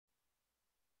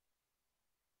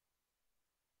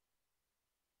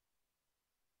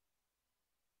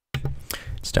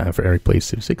It's time for Eric Plays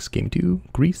Civ 6, Game 2,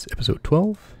 Greece, Episode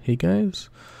 12. Hey guys,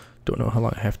 don't know how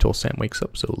long I have till Sam wakes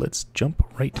up, so let's jump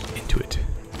right into it.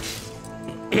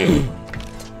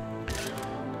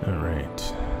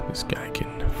 Alright, this guy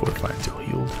can fortify until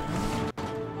healed.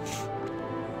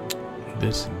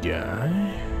 This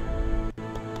guy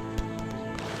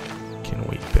can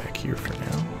wait back here for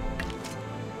now.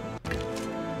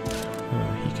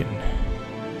 He can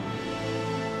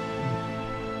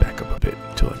back up a bit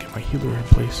until I get my healer in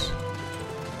place.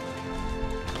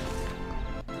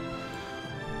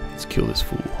 Let's kill this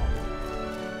fool.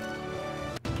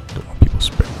 Don't want people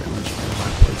spreading religion in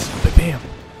my place. But bam!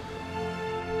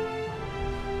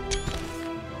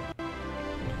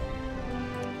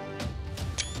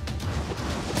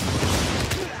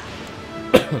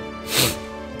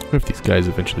 What if these guys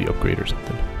eventually upgrade or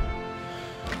something?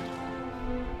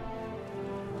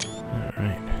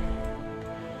 Alright.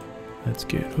 Let's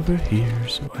get over here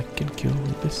so I can kill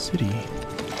the city.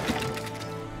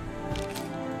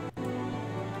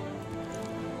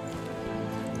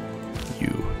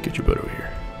 You, get your butt over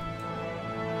here.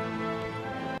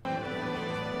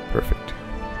 Perfect.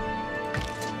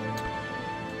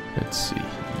 Let's see.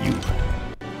 You.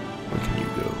 Where can you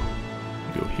go?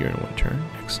 You go here in one turn.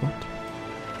 Excellent.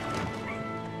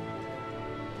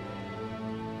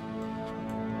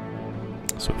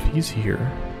 So if he's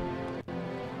here,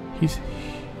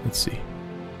 let's see,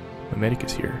 my medic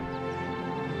is here,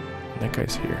 and that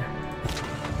guy's here.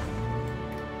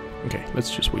 Okay,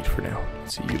 let's just wait for now.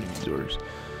 Let's see, unit needs orders.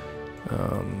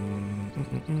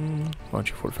 Launch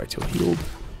your fortify till healed.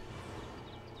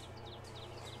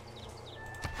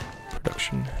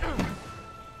 Production.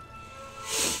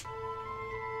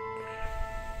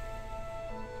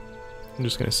 I'm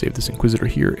just gonna save this Inquisitor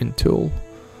here until,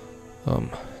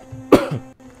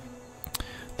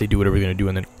 they do whatever they're gonna do,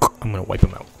 and then I'm gonna wipe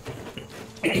them out.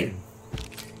 Unit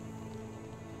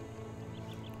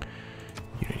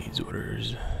needs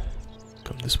orders.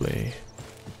 Come this way.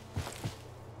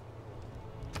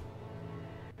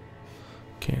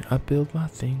 Can I build my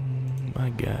thing, my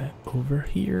guy, over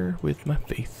here with my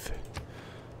faith?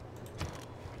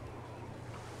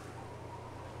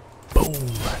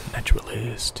 Boom!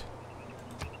 Naturalist.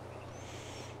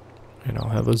 And I'll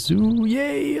have a zoo.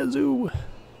 Yay, a zoo!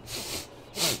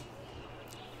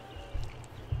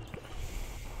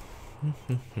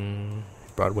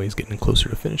 Broadway's getting closer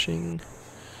to finishing,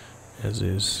 as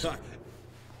is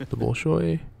the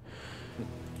Bolshoi.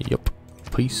 Yup.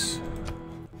 Peace.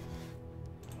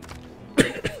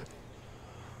 Bang,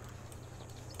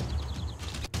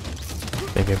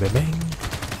 bang, bang, bang.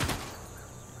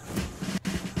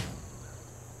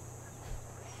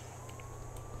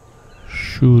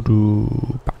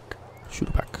 Shurupak.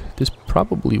 This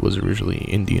probably was originally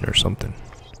Indian or something.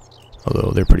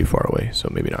 Although they're pretty far away, so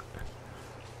maybe not.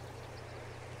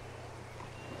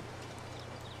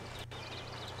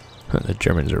 The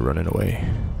Germans are running away.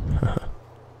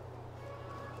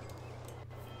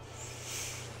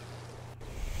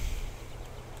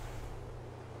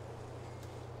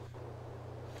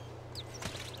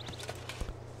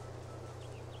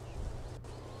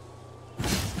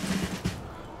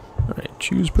 Alright,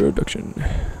 choose production.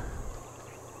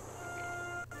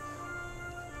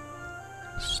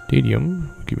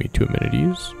 Stadium, give me 2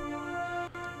 amenities.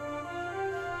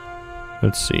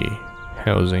 Let's see.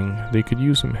 Housing. They could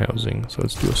use some housing, so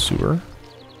let's do a sewer.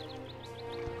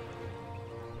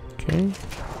 Okay.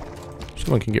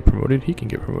 Someone can get promoted. He can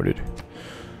get promoted.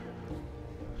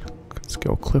 Let's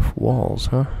go cliff walls,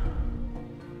 huh?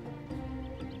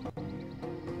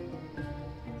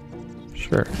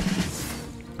 Sure.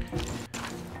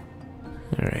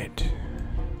 Alright.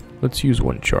 Let's use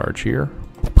one charge here.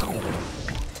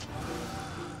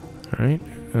 Alright.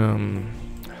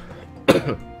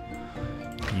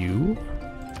 You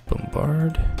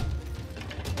bombard.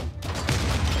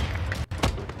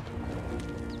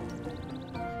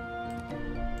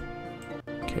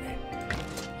 Okay.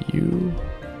 You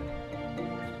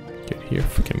get here.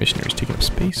 Freaking missionaries taking up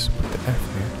space. What the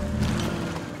F, man?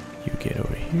 You get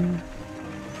over here.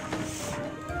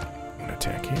 I'm gonna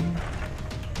attack him.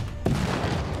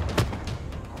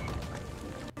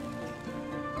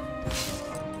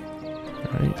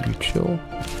 Alright, you chill.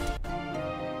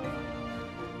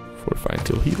 Fortify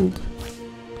until healed.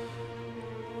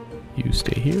 You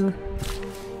stay here.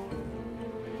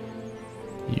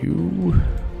 You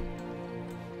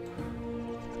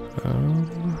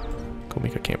go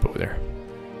make a camp over there.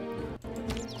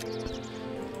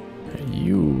 And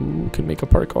you can make a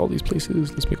park all these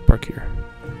places. Let's make a park here.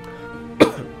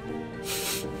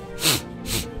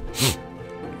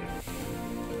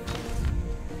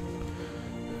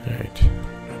 Alright.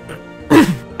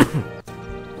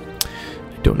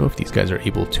 don't know if these guys are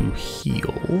able to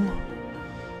heal.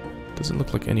 Doesn't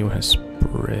look like anyone has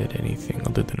spread anything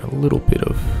other than a little bit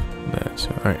of that.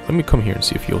 So, alright, let me come here and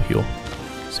see if you'll heal.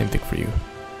 Same thing for you.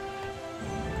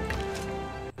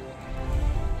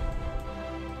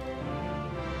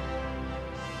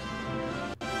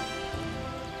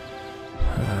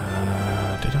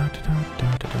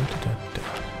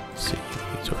 Let's see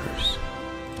these orders.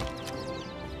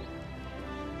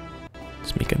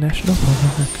 Let's make a national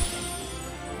park.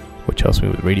 Which helps me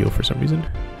with radio for some reason.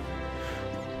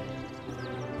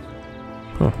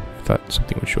 Huh, I thought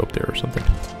something would show up there or something.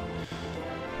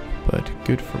 But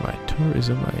good for my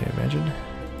tourism, I imagine.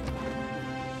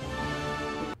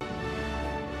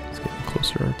 Let's get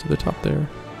closer to the top there.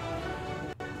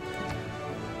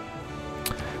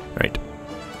 Alright.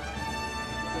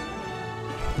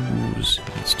 Who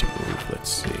needs to move? Let's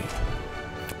see.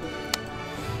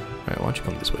 Alright, why don't you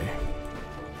come this way?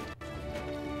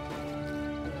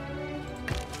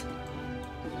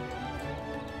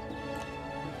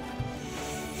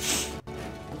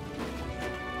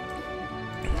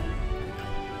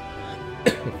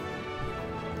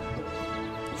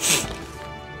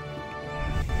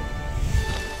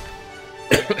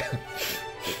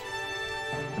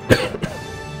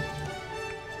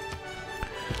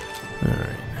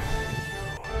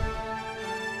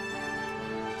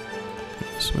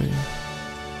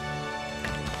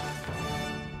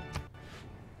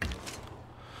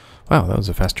 Wow, that was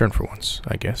a fast turn for once,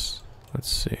 I guess.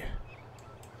 Let's see.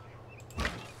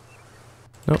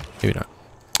 Nope, maybe not.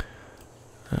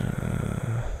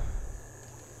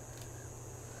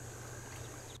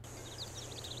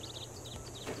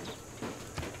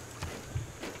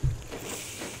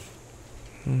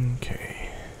 Okay.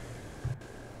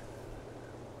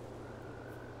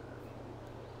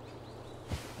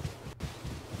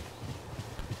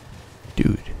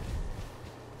 Dude.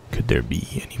 Could there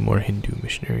be any more Hindu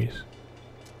missionaries?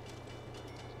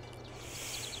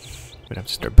 We'd have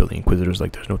to start building inquisitors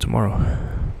like there's no tomorrow.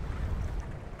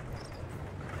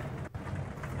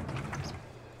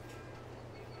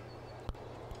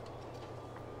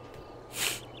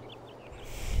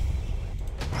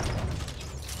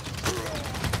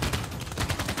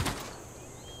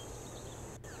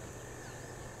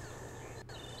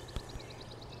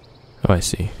 Oh, I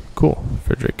see. Cool.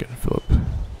 Frederick and Philip.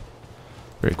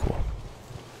 Very cool.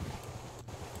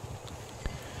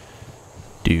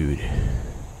 Dude.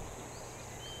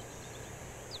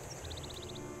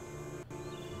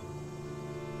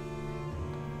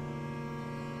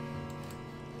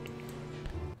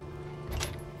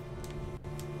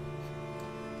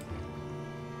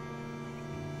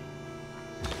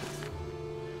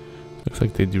 Looks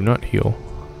like they do not heal.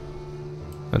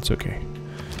 That's okay.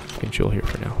 I can chill here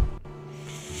for now.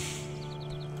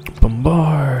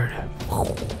 Bombard!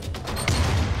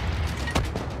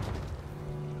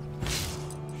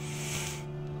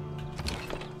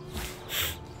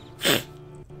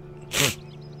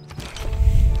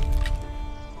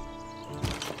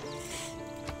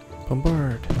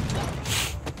 Bombard!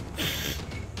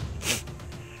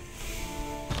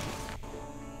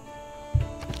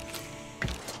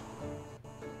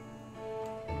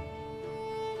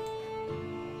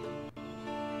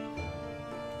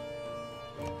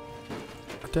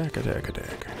 Attack, attack,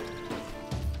 attack.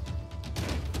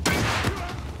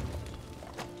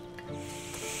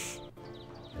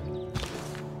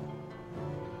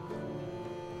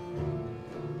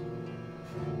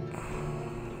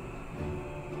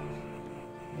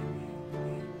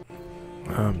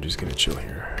 I'm just gonna chill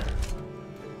here.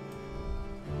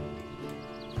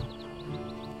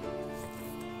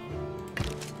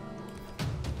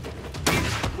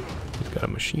 He's got a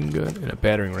machine gun and a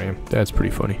battering ram. That's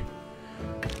pretty funny.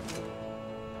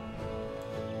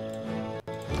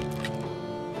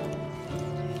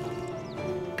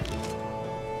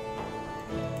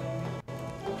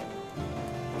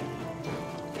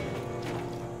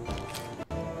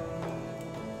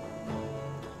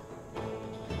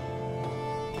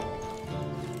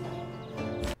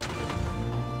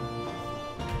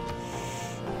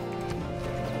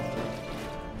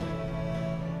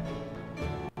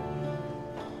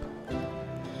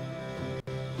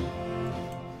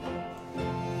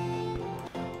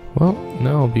 Well,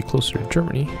 now I'll be closer to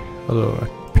Germany, although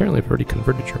apparently I've already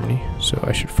converted Germany, so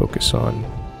I should focus on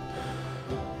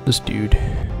this dude.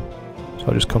 So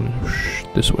I'll just come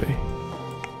this way.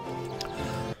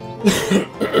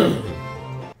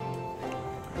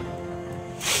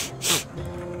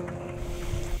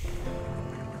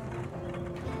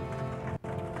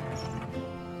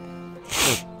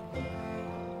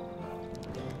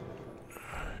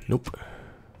 Nope.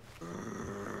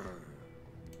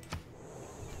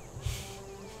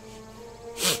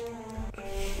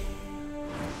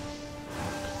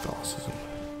 Catholicism.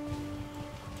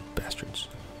 Bastards.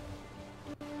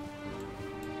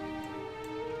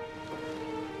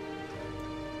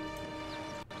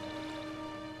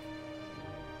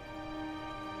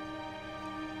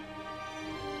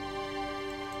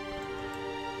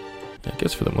 I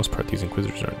guess for the most part these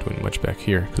Inquisitors aren't doing much back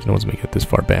here, because no one's making it this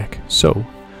far back. So,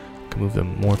 I can move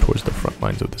them more towards the front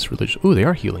lines of this religion. Ooh, they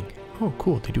are healing. Oh,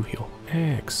 cool, they do heal.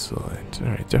 Excellent.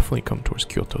 Alright, definitely come towards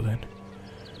Kyoto then.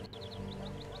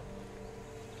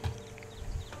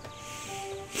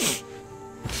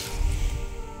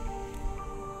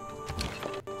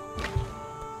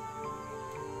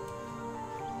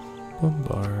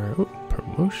 Bombard. Oh,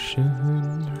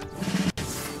 promotion.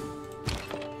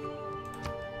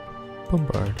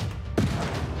 Bombard.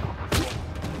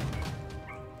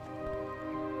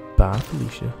 Bye,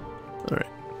 Felicia. Alright.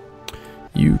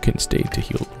 You can stay to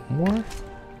heal more.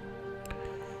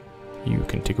 You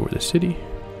can take over the city.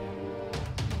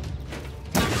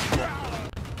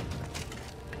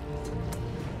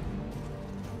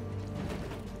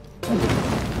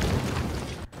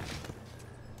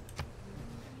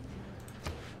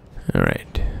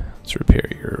 Alright. Let's repair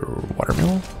your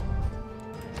watermill.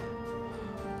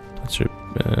 Let's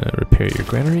repair your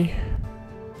granary.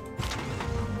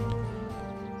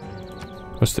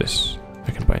 What's this?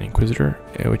 I can buy an Inquisitor,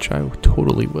 which I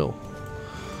totally will.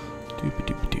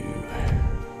 Doop-a-doop-a-doo.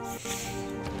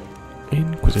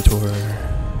 Inquisitor.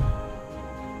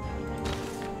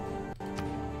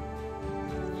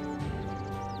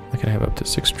 I can have up to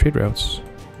 6 trade routes.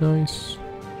 Nice.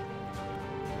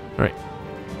 Alright.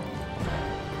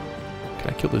 Can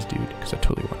I kill this dude? Because I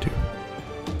totally want to.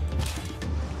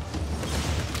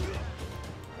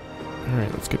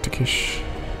 Alright, let's get to Kish.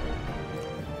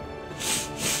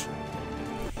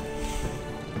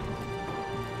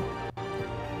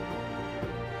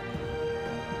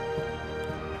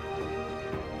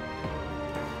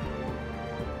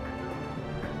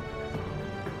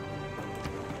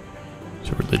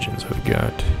 So religions I've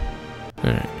got.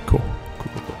 Alright, cool.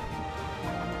 Cool.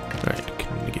 Alright,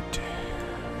 can we get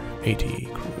 80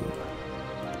 crew?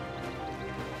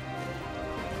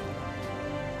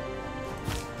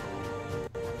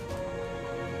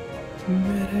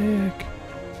 Medic!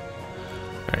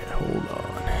 Alright, hold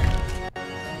on.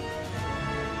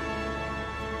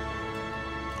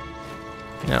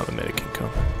 Now the medic can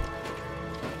come.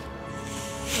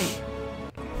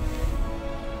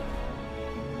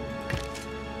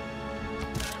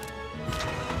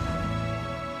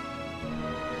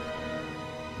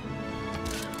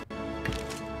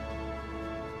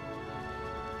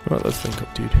 Well, let's link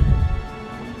up, dude.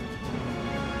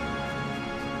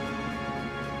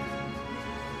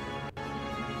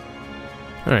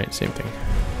 Alright, same thing.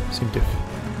 Same diff.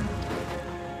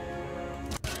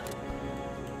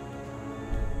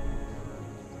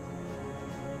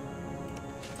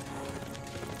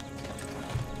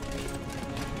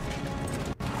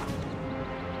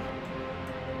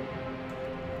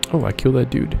 Oh, I killed that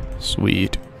dude.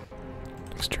 Sweet.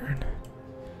 Next turn.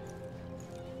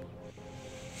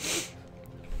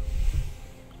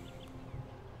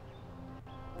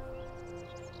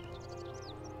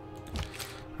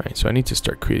 Alright, so I need to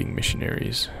start creating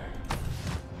missionaries.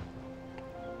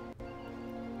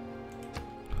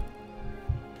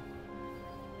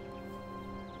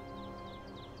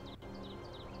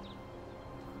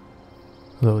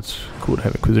 Although it's cool to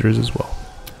have Inquisitors as well.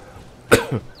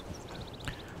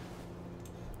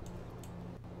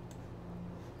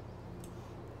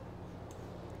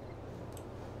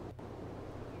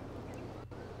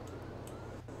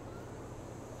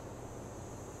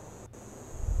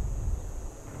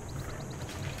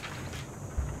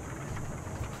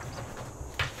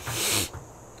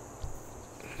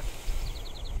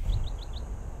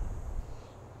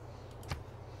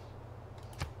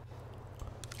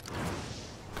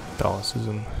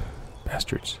 Catholicism.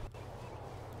 Bastards.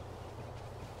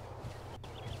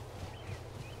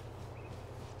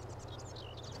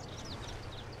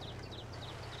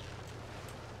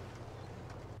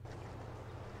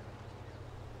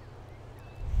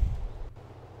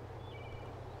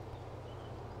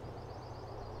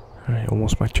 Alright,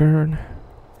 almost my turn.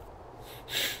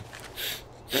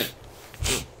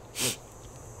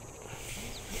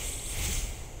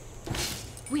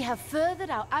 We have furthered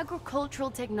our agricultural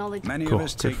technology. Many Cool, of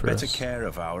us good take for better us. care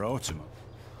of our automobile.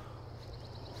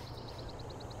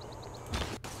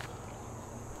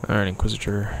 Alright,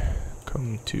 Inquisitor.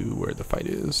 Come to where the fight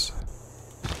is.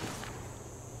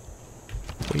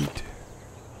 Wait.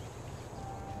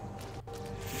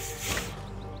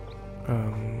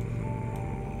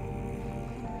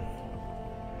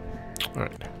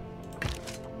 Alright.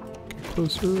 Get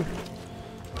closer.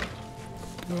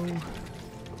 Go.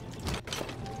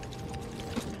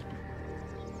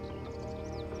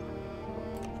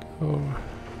 Go.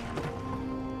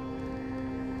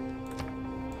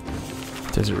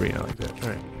 Desert arena like that.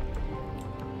 Alright.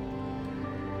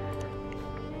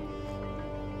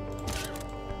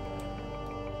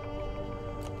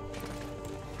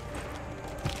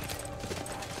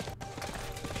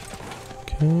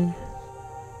 Okay.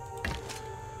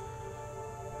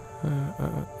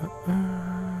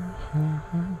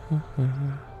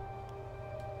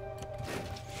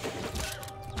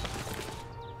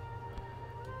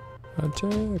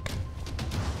 Attack.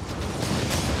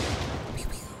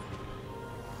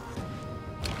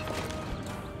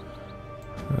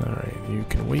 Alright, you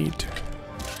can wait.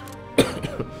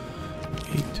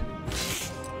 Wait.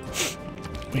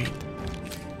 Wait.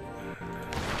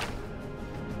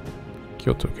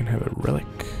 Kyoto can have a relic.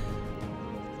 Do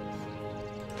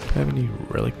I have any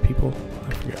relic people?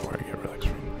 I forget where I get relics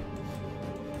from.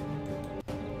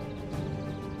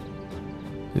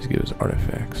 These give us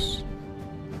artifacts.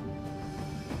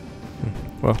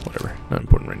 Well, whatever. Not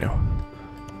important right now.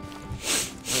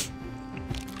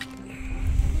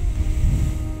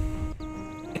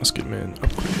 Let's get him an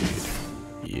upgrade.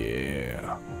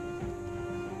 Yeah.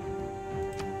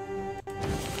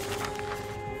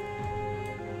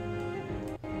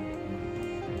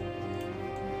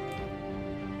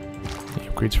 Any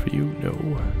upgrades for you? No.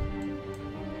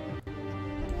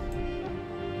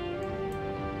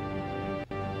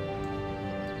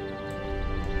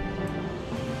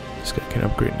 This guy can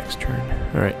upgrade next turn.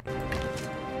 Alright.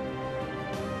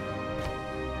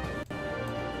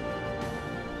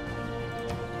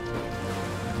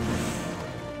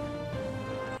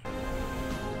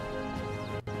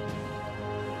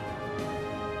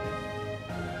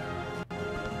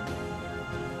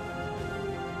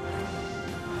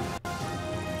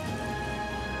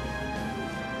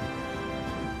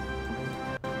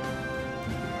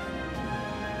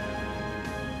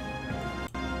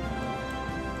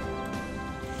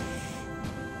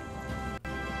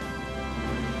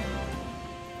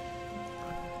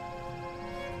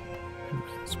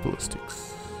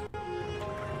 Ballistics.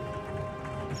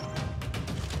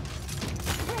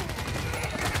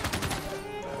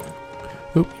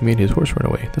 Oh, he made his horse run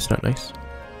away. That's not nice.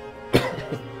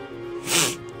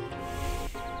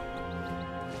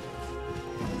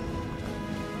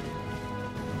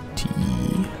 T.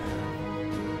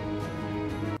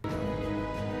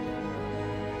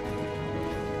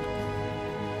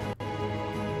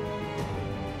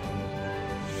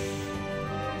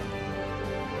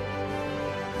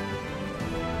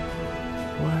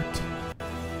 What?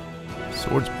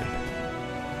 Swordsman.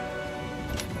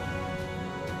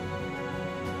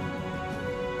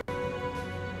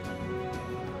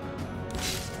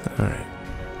 Alright.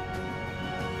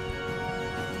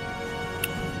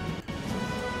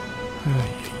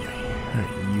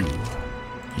 Alright,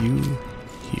 you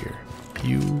here.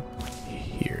 You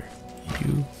here.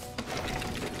 You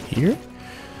here?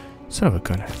 Son of a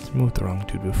gun, I moved the wrong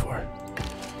dude before.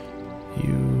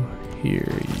 You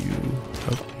here, you.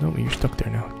 Oh, no, you're stuck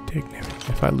there now. Dang,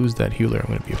 if I lose that healer, I'm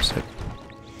gonna be upset.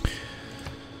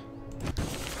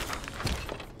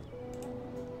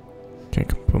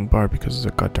 Can't bombard because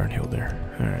there's a goddamn hill there.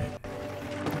 Alright.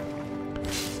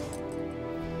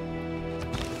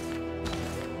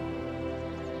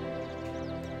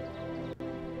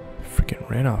 Freaking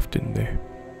ran off, didn't they?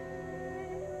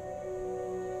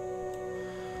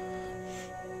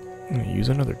 I'm gonna use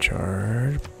another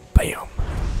charge. Bam!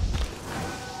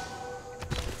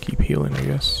 Keep healing, I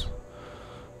guess.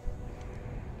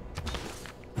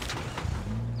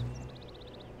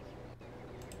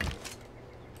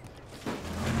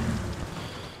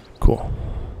 Cool.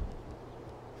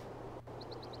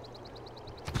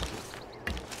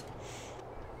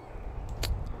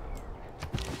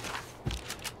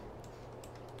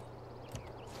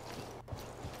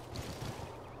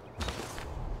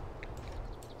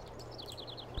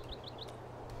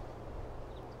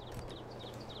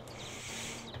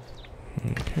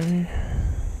 Okay.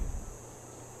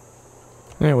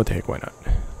 Yeah, what the heck, why not?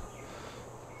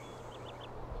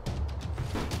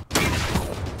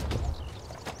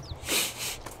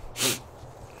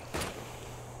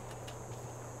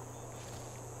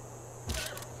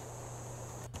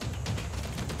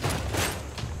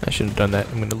 I shouldn't have done that.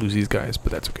 I'm going to lose these guys,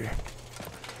 but that's okay.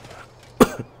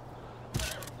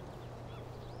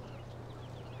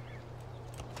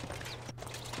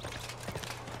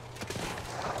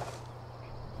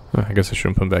 I guess I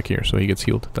shouldn't put him back here so he gets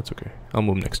healed. That's okay. I'll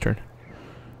move him next turn.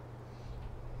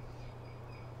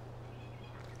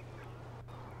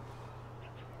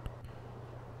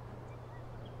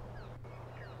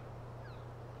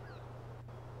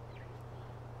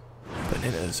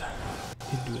 bananas.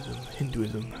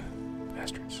 Hinduism.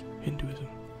 Bastards. Hinduism.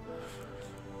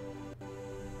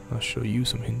 I'll show you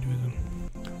some Hinduism.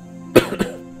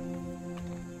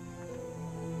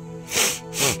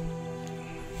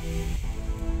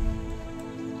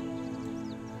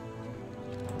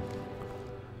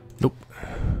 Nope.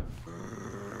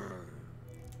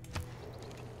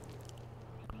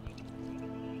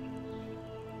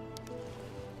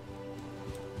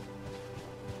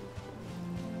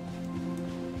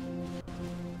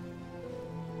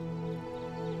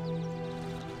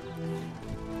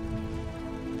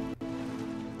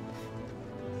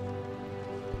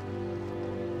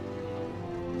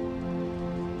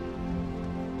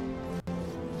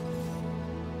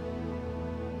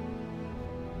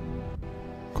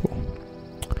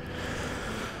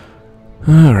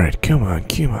 Alright, come on.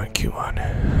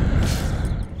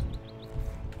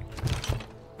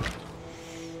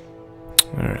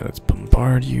 Alright, let's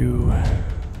bombard you.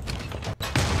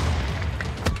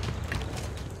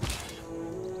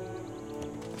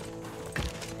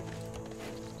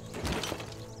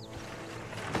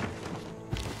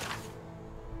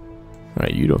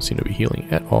 Alright, you don't seem to be healing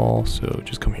at all, so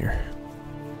just come here.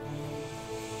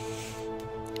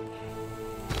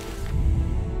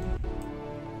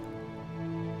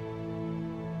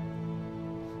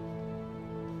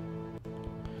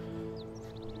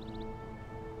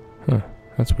 Huh,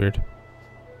 that's weird.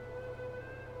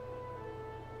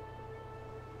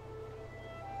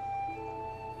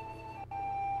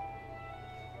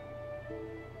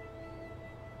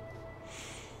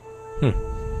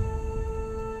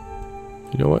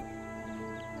 You know what?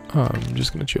 I'm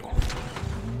just gonna chill.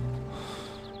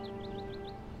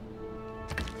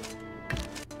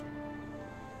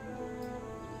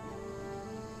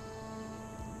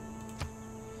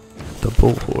 The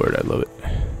bull horde, I love it.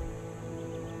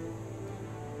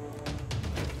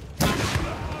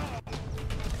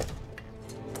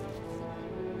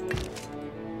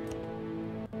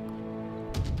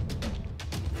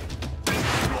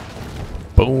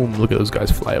 Boom, look at those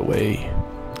guys fly away.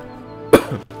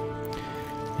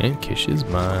 And Kish is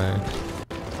mine.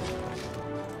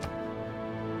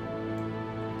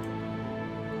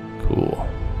 Cool.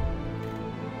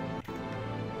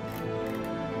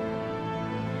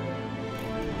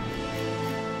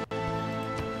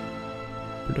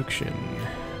 Production.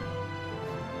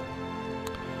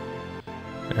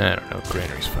 I don't know,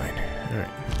 granary's fine. Alright.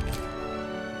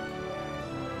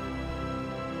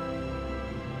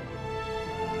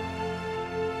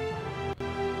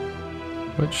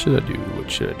 What should I do?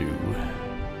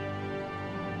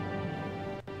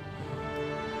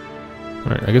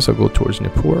 Alright, I guess I'll go towards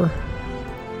Nippur.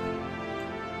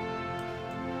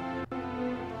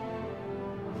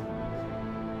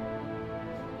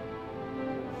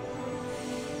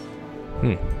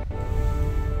 You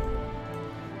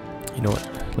know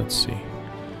what? Let's see.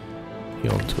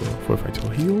 Heal until fortify until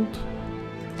healed.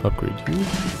 Upgrade you.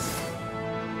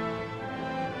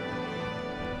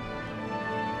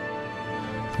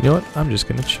 You know what? I'm just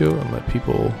gonna chill and let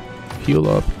people heal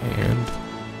up and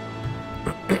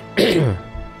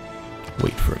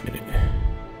wait for a minute.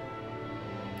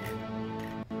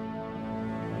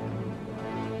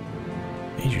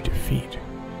 Major defeat.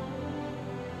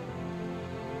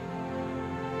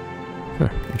 Huh,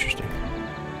 interesting.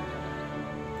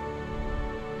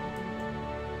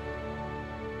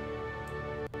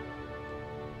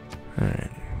 Alright.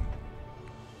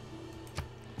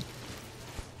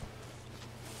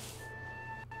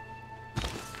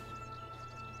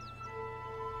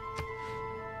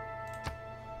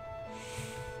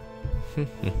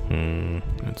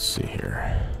 Let's see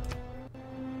here.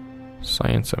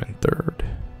 Science, I'm in third.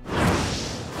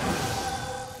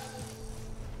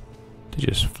 They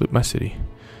just flipped my city.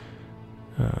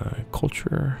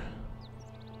 Culture.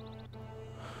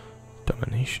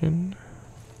 Domination.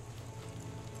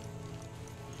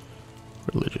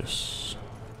 Religious.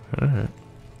 Alright.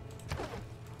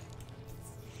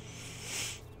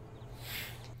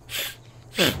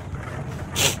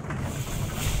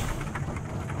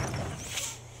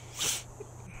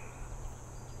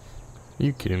 Are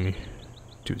you kidding me?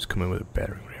 Dude's coming with a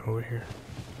battering ram over here.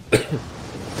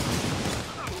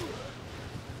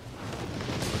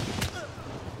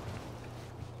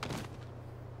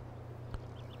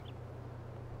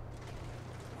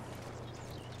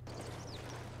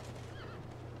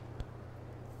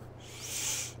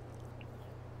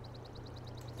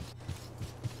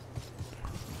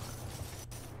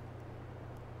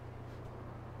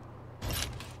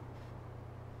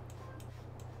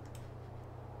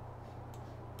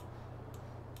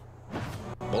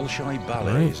 Bolshoi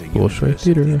Ballet is a Bolshoi universe of the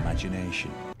theater.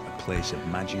 imagination, a place of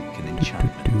magic and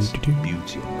enchantments,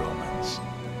 beauty and romance.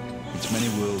 Its many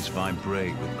worlds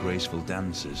vibrate with graceful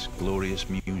dances, glorious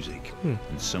music, and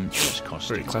sumptuous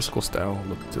costumes. Very classical style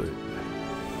look to it.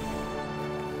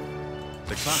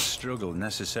 The class struggle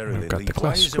necessarily I've got the leads. class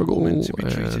Why is a struggle woman to be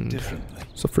treated and differently?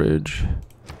 suffrage.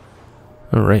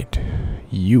 Alright.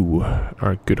 You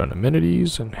are good on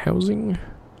amenities and housing.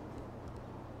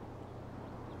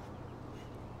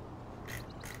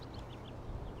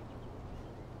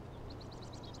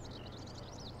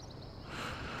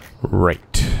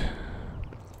 Right.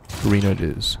 Arena it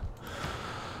is.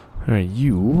 Alright,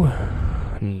 you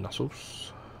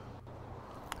Knossos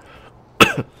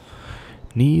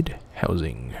need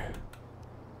housing.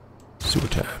 Sewer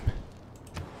time.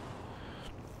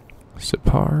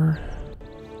 Sipar.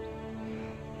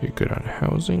 You're good on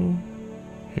housing.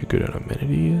 You're good on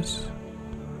amenities.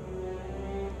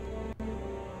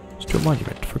 Let's do a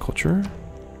monument for culture.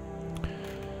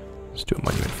 Let's do a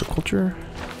monument for culture.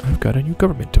 I've got a new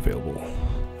government available.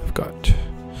 I've got...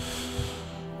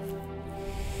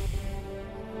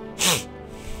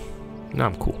 No,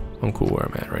 I'm cool. I'm cool where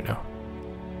I'm at right now.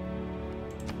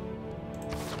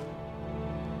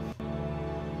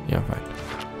 Yeah, I'm fine.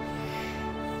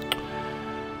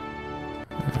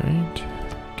 Alright.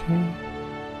 Okay.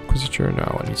 Inquisitor,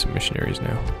 no, I need some missionaries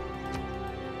now.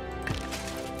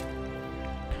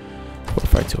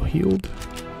 Fortify till healed.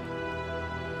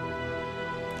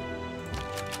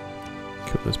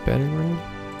 Kill this battering ram.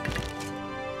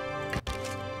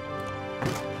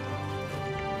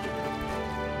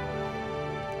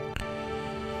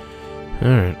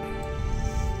 Alright.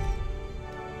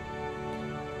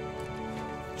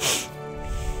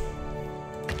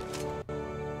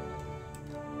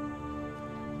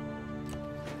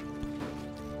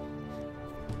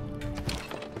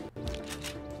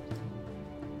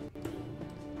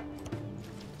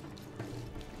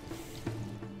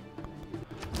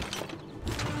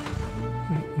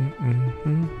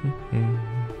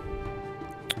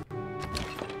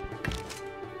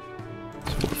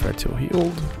 Fortify till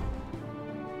healed.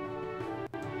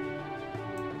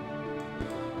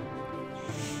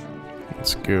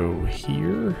 Let's go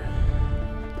here.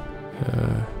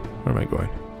 Where am I going?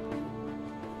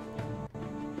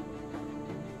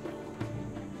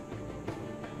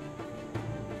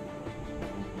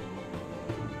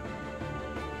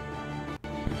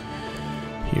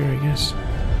 Here, I guess.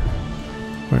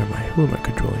 Where am I? Who am I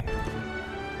controlling?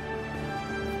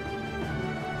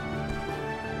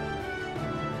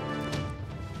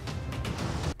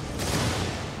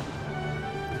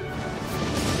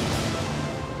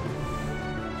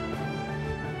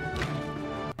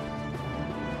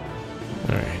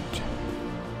 Alright.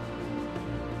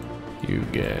 You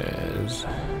guys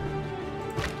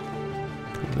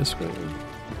come this way.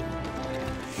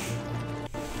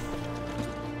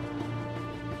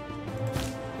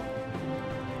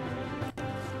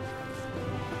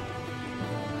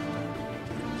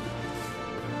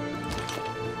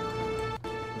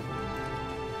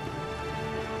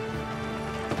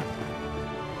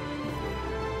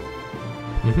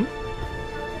 Mm-hmm.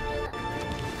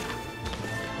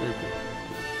 Very cool.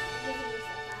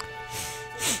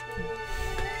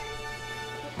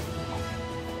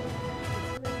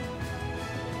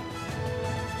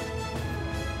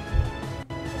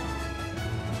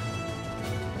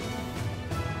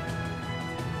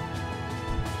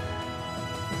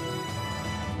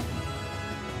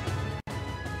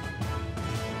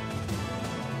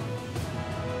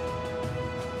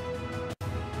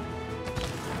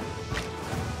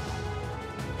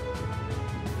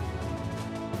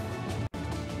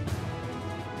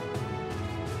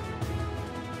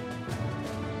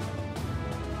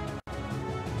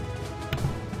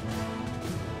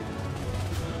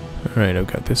 Alright, I've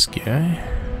got this guy.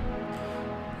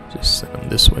 Just send him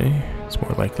this way. It's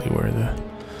more likely where the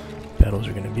battles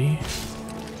are going to be.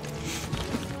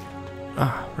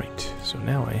 Ah, right. So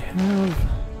now I have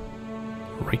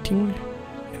writing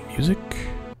and music.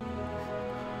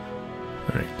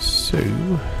 Alright, so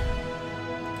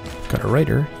got a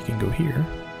writer. He can go here.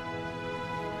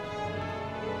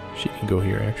 She can go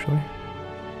here, actually.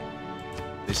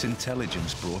 This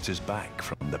intelligence brought us back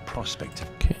from the prospect of...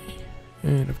 Okay.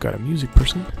 And I've got a music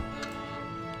person.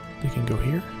 They can go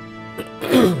here.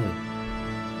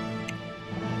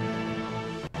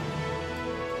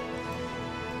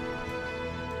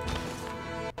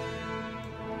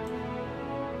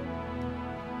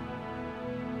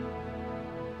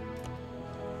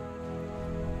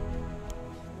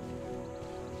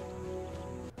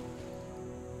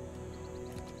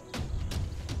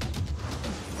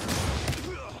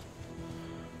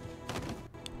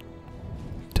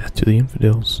 to the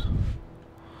infidels.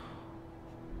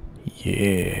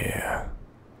 Yeah.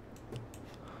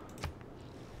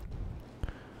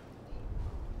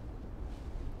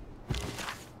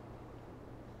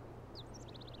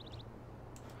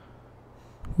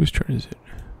 Whose turn is it?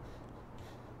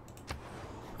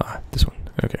 Ah, this one.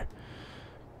 Okay.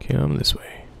 Come this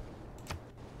way.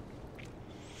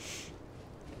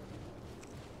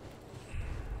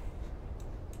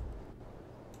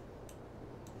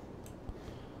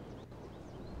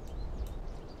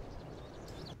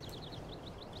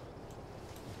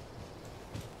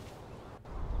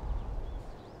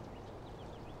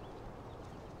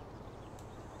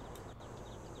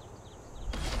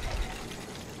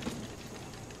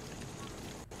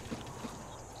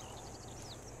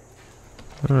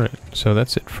 Alright, so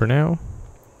that's it for now.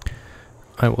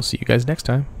 I will see you guys next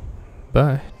time.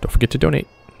 Bye. Don't forget to donate.